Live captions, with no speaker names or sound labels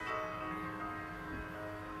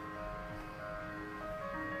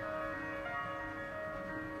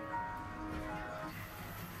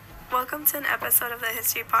Welcome to an episode of the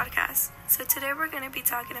History Podcast. So today we're going to be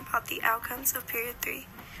talking about the outcomes of Period 3,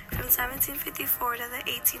 from 1754 to the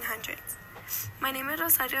 1800s. My name is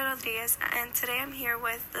Rosario Rodriguez, and today I'm here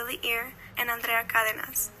with Lily Ear and Andrea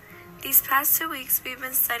Cadenas. These past 2 weeks we've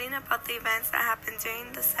been studying about the events that happened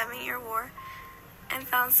during the 7-Year War and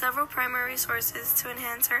found several primary sources to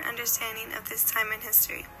enhance our understanding of this time in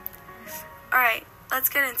history. Alright, let's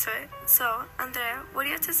get into it. So, Andrea, what do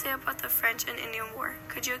you have to say about the French and Indian War?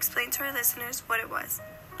 Could you explain to our listeners what it was?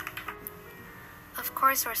 Of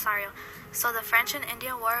course, Rosario. So the French and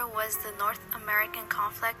Indian War was the North American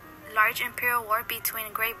conflict, large imperial war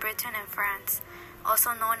between Great Britain and France, also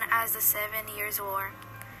known as the 7 Years' War.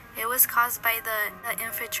 It was caused by the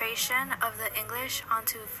infiltration of the English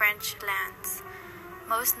onto French lands.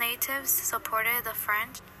 Most natives supported the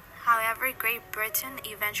French. However, Great Britain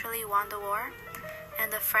eventually won the war,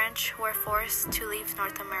 and the French were forced to leave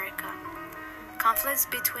North America. Conflicts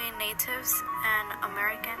between natives and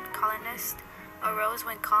American colonists arose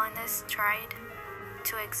when colonists tried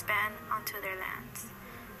to expand onto their lands.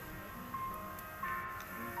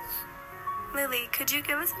 Lily, could you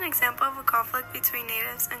give us an example of a conflict between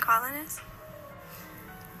natives and colonists?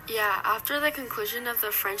 Yeah, after the conclusion of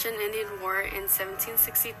the French and Indian War in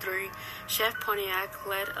 1763, Chef Pontiac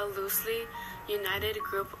led a loosely united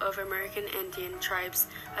group of American Indian tribes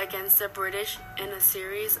against the British in a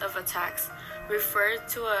series of attacks referred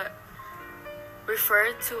to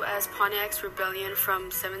as Pontiac's Rebellion from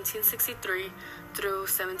 1763 through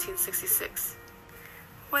 1766.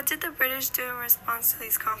 What did the British do in response to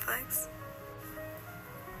these conflicts?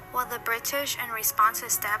 Well, the British in response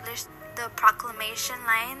established the Proclamation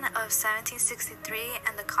Line of 1763,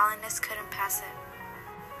 and the colonists couldn't pass it.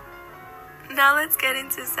 Now let's get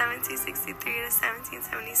into 1763 to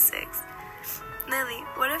 1776. Lily,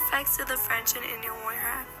 what effects did the French and Indian War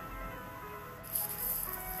have?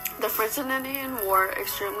 The French and Indian War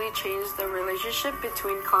extremely changed the relationship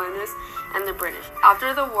between colonists and the British.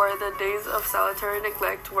 After the war, the days of salutary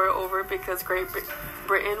neglect were over because Great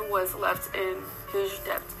Britain was left in huge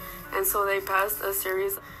debt, and so they passed a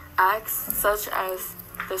series of acts such as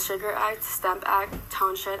the Sugar Act, Stamp Act,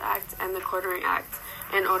 Townshend Act, and the Quartering Act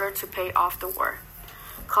in order to pay off the war.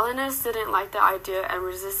 Colonists didn't like the idea and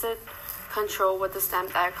resisted control with the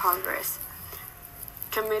Stamp Act Congress.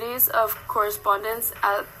 Committees of Correspondence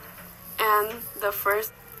and the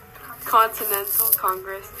First Continental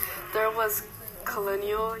Congress, there was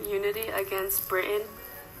colonial unity against Britain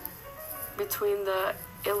between the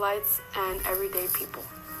elites and everyday people.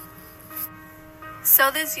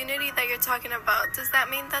 So this unity that you're talking about, does that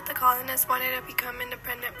mean that the colonists wanted to become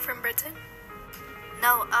independent from Britain?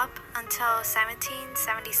 No, up until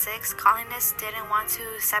 1776, colonists didn't want to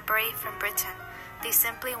separate from Britain. They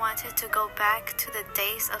simply wanted to go back to the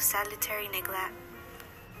days of salutary neglect.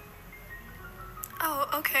 Oh,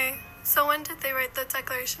 okay. So when did they write the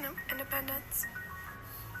Declaration of Independence?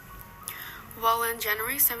 Well, in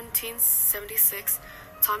January 1776,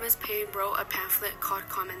 Thomas Paine wrote a pamphlet called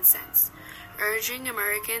Common Sense, urging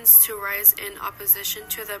Americans to rise in opposition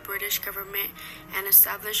to the British government and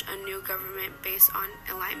establish a new government based on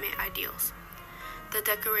Enlightenment ideals. The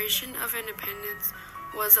Declaration of Independence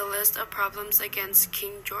was a list of problems against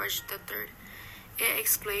King George III. It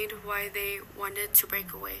explained why they wanted to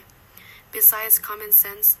break away. Besides common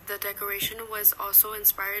sense, the Declaration was also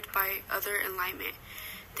inspired by other Enlightenment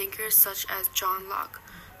thinkers such as John Locke,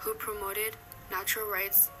 who promoted natural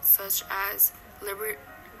rights such as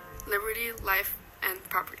liberty, life, and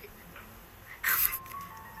property.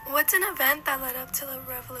 What's an event that led up to the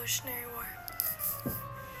Revolutionary War?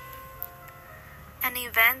 An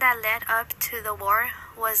event that led up to the war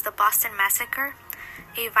was the Boston Massacre,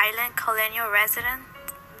 a violent colonial resident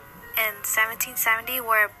in 1770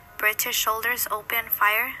 where British soldiers opened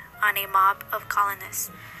fire on a mob of colonists,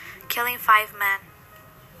 killing 5 men.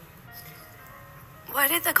 Why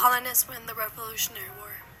did the colonists win the Revolutionary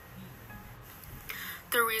War?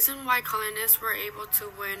 The reason why colonists were able to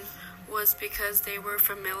win was because they were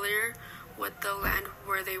familiar with the land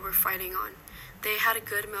where they were fighting on. They had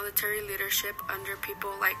good military leadership under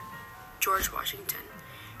people like George Washington,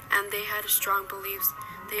 and they had strong beliefs.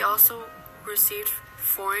 They also received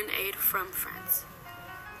foreign aid from France.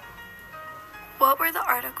 What were the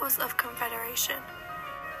Articles of Confederation?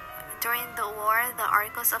 During the war, the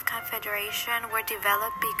Articles of Confederation were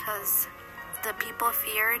developed because the people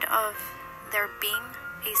feared of there being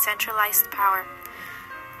a centralized power.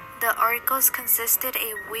 The Articles consisted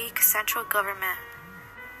a weak central government.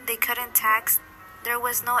 They couldn't tax. There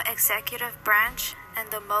was no executive branch, and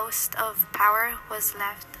the most of power was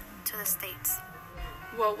left to the states.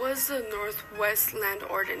 What was the Northwest Land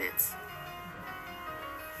Ordinance?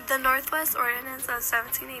 The Northwest Ordinance of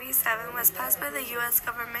 1787 was passed by the U.S.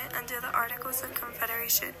 government under the Articles of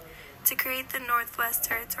Confederation to create the Northwest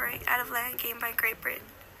Territory out of land gained by Great Britain.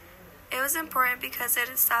 It was important because it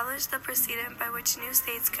established the precedent by which new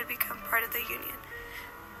states could become part of the Union.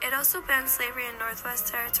 It also banned slavery in Northwest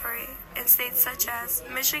Territory in states such as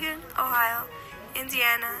Michigan, Ohio,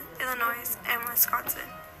 Indiana, Illinois, and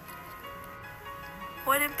Wisconsin.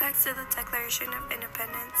 What impacts did the Declaration of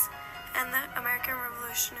Independence and the American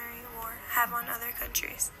Revolutionary War have on other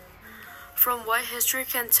countries? From what history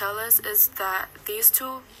can tell us is that these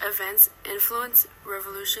two events influenced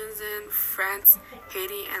revolutions in France,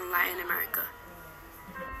 Haiti, and Latin America.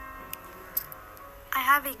 I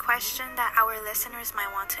have a question that our listeners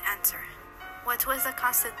might want to answer. What was the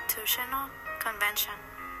Constitutional Convention?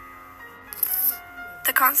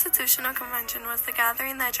 The Constitutional Convention was the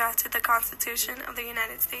gathering that drafted the Constitution of the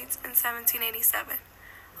United States in 1787.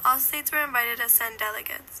 All states were invited to send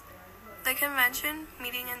delegates. The convention,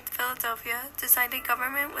 meeting in Philadelphia, decided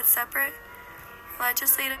government with separate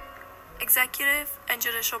legislative, executive, and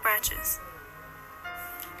judicial branches.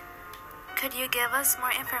 Could you give us more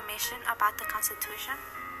information about the Constitution?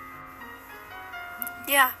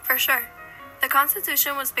 Yeah, for sure. The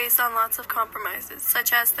Constitution was based on lots of compromises,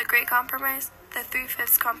 such as the Great Compromise, the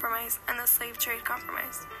Three-Fifths Compromise, and the Slave Trade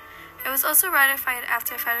Compromise. It was also ratified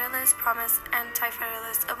after Federalists promised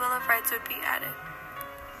anti-Federalists a Bill of Rights would be added.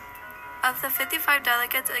 Of the 55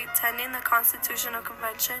 delegates attending the Constitutional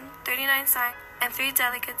Convention, 39 signed and 3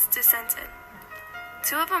 delegates dissented.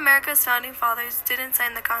 2 of America's founding fathers didn't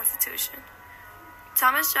sign the Constitution.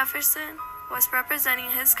 Thomas Jefferson was representing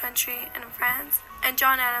his country in France, and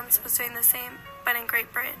John Adams was doing the same, but in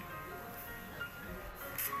Great Britain.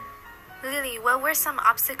 Lily, what were some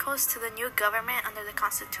obstacles to the new government under the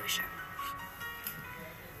Constitution?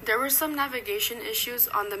 There were some navigation issues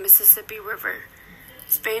on the Mississippi River.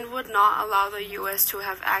 Spain would not allow the U.S. to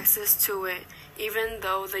have access to it, even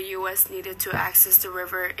though the U.S. needed to access the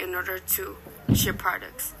river in order to ship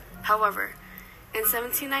products. However, in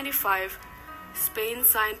 1795, Spain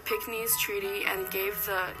signed Pinckney's Treaty and gave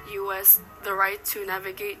the U.S. the right to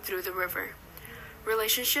navigate through the river.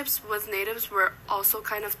 Relationships with natives were also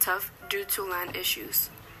kind of tough due to land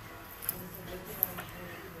issues.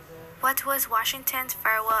 What was Washington's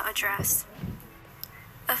farewell address?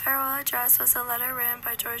 The farewell address was a letter written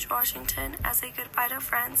by George Washington as a goodbye to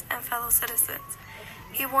friends and fellow citizens.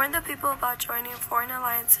 He warned the people about joining foreign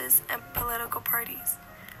alliances and political parties.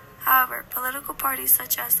 However, political parties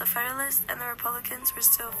such as the Federalists and the Republicans were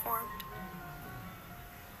still formed.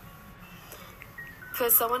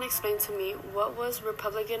 Could someone explain to me what was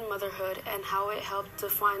Republican motherhood and how it helped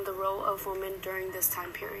define the role of women during this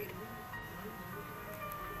time period?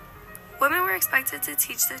 Women were expected to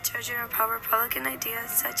teach their children about Republican ideas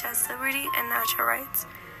such as liberty and natural rights.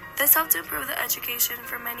 This helped improve the education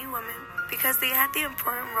for many women because they had the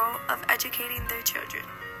important role of educating their children.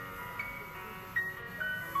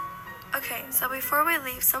 Okay, so before we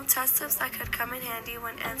leave, some test tips that could come in handy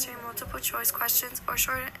when answering multiple choice questions or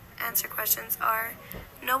short answer questions are: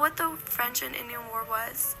 know what the French and Indian War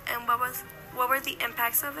was and what were the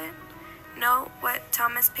impacts of it. Know what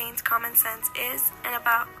Thomas Paine's common sense is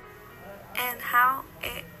and how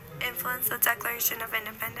it influenced the Declaration of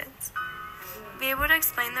Independence. Be able to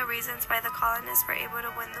explain the reasons why the colonists were able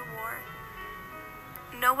to win the war.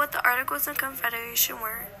 Know what the Articles of Confederation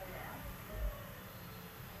were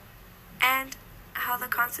and how the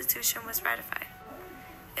Constitution was ratified.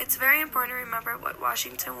 It's very important to remember what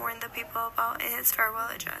Washington warned the people about in his farewell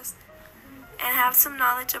address and have some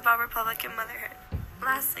knowledge about Republican motherhood.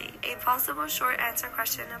 Lastly, a possible short answer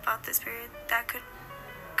question about this period that could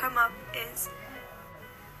come up is: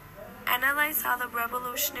 analyze how the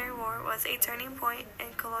Revolutionary War was a turning point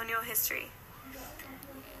in colonial history.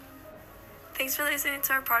 Thanks for listening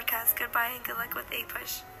to our podcast. Goodbye and good luck with A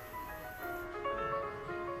Push.